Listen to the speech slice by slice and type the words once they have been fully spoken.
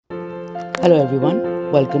Hello,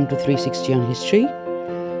 everyone. Welcome to 360 on History.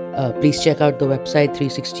 Please check out the website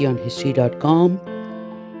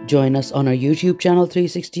 360onhistory.com. Join us on our YouTube channel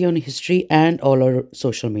 360 on History and all our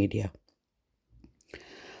social media.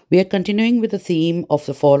 We are continuing with the theme of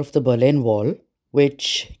the fall of the Berlin Wall,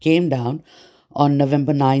 which came down on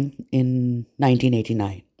November 9th in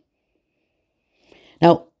 1989.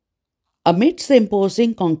 Now, amidst the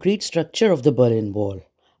imposing concrete structure of the Berlin Wall,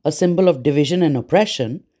 a symbol of division and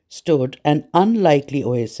oppression, stood an unlikely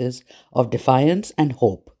oasis of defiance and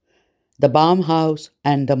hope, the Baumhaus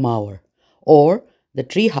and the Mauer, or the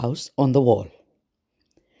Treehouse on the Wall.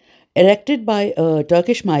 Erected by a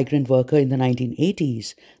Turkish migrant worker in the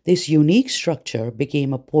 1980s, this unique structure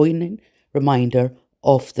became a poignant reminder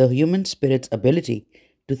of the human spirit's ability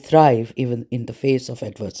to thrive even in the face of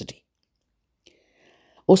adversity.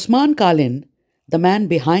 Osman Kalin, the man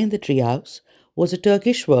behind the treehouse, was a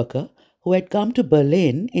Turkish worker who had come to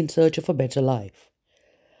Berlin in search of a better life.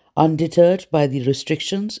 Undeterred by the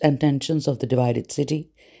restrictions and tensions of the divided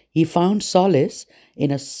city, he found solace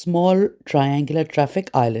in a small triangular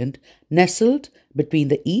traffic island nestled between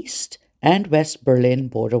the East and West Berlin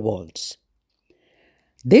border walls.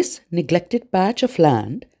 This neglected patch of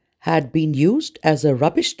land had been used as a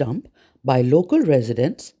rubbish dump by local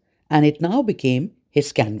residents, and it now became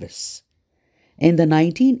his canvas. In the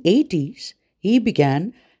 1980s, he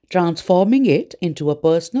began transforming it into a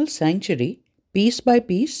personal sanctuary piece by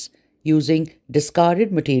piece using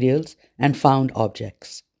discarded materials and found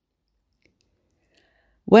objects.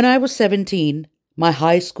 When I was 17, my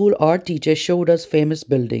high school art teacher showed us famous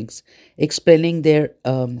buildings, explaining their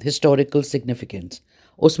historical significance.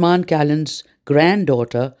 Osman Kalin's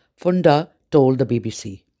granddaughter, Funda, told the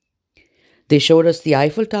BBC. They showed us the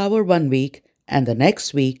Eiffel Tower one week, and the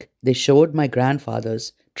next week they showed my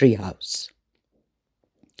grandfather's treehouse.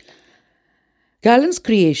 Kalin's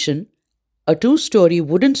creation, a two-story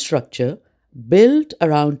wooden structure built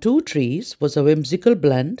around two trees, was a whimsical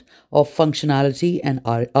blend of functionality and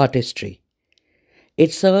artistry.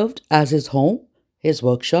 It served as his home, his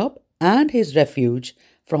workshop, and his refuge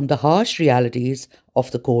from the harsh realities of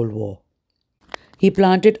the Cold War. He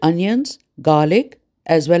planted onions, garlic,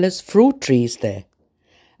 as well as fruit trees there.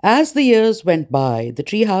 As the years went by, the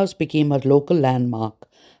treehouse became a local landmark,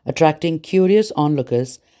 attracting curious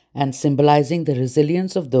onlookers and symbolizing the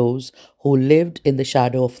resilience of those who lived in the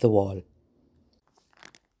shadow of the wall.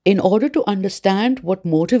 In order to understand what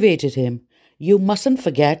motivated him, you mustn't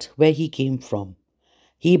forget where he came from.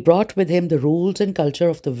 He brought with him the rules and culture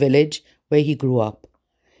of the village where he grew up.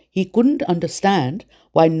 He couldn't understand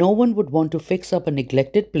why no one would want to fix up a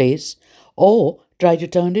neglected place or try to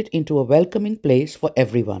turn it into a welcoming place for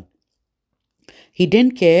everyone. He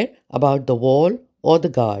didn't care about the wall or the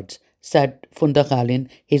guards, said Funda Kalin,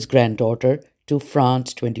 his granddaughter, to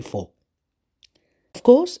France 24. Of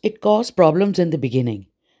course, it caused problems in the beginning.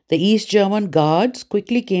 The East German guards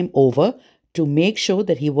quickly came over to make sure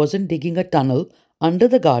that he wasn't digging a tunnel under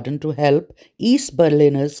the garden to help East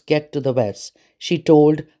Berliners get to the west, she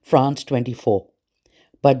told France 24.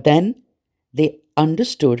 But then they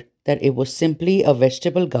understood that it was simply a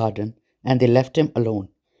vegetable garden and they left him alone,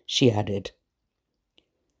 she added.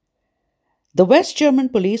 The West German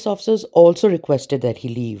police officers also requested that he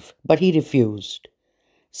leave, but he refused.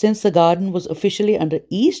 Since the garden was officially under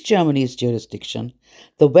East Germany's jurisdiction,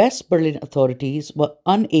 the West Berlin authorities were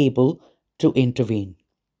unable to intervene.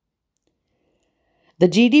 The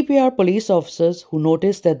GDPR police officers, who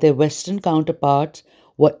noticed that their Western counterparts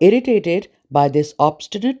were irritated by this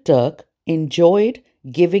obstinate Turk, enjoyed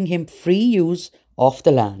giving him free use of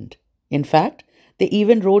the land. In fact, they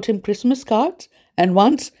even wrote him Christmas cards and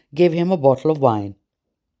once gave him a bottle of wine.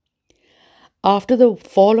 After the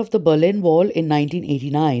fall of the Berlin Wall in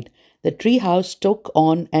 1989, the treehouse took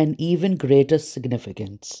on an even greater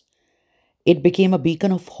significance. It became a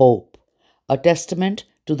beacon of hope, a testament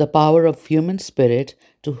to the power of human spirit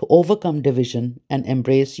to overcome division and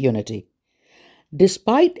embrace unity.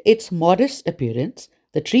 Despite its modest appearance,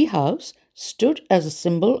 the treehouse stood as a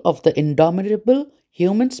symbol of the indomitable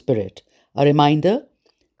human spirit, a reminder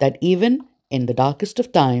that even in the darkest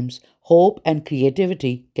of times, hope and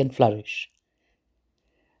creativity can flourish.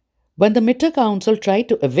 When the Mitte Council tried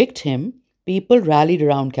to evict him, people rallied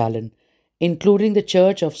around Kalin, including the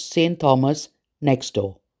Church of St. Thomas next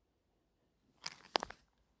door.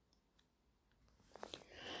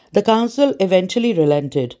 The council eventually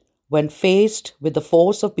relented when faced with the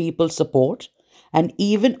force of people's support and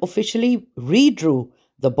even officially redrew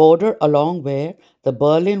the border along where the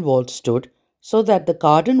Berlin Wall stood so that the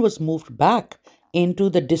garden was moved back into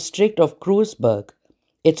the district of Kreuzberg,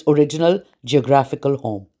 its original geographical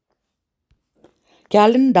home.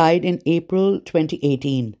 Kalin died in April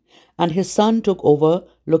 2018, and his son took over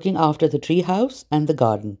looking after the treehouse and the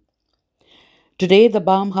garden. Today, the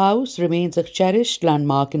Baumhaus remains a cherished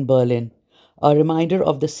landmark in Berlin, a reminder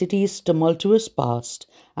of the city's tumultuous past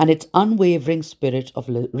and its unwavering spirit of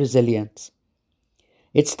resilience.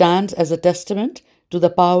 It stands as a testament to the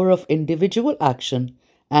power of individual action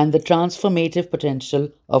and the transformative potential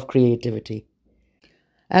of creativity.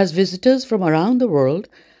 As visitors from around the world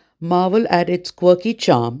marvel at its quirky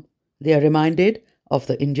charm, they are reminded of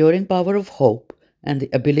the enduring power of hope and the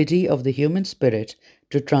ability of the human spirit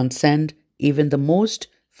to transcend even the most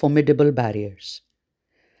formidable barriers.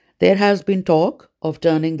 There has been talk of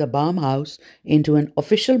turning the Baumhaus into an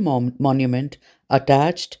official monument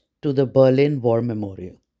attached to the Berlin War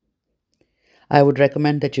Memorial. I would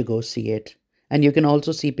recommend that you go see it, and you can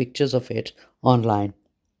also see pictures of it online.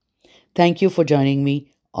 Thank you for joining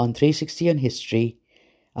me on 360 on History.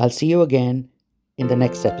 I'll see you again in the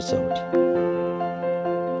next episode.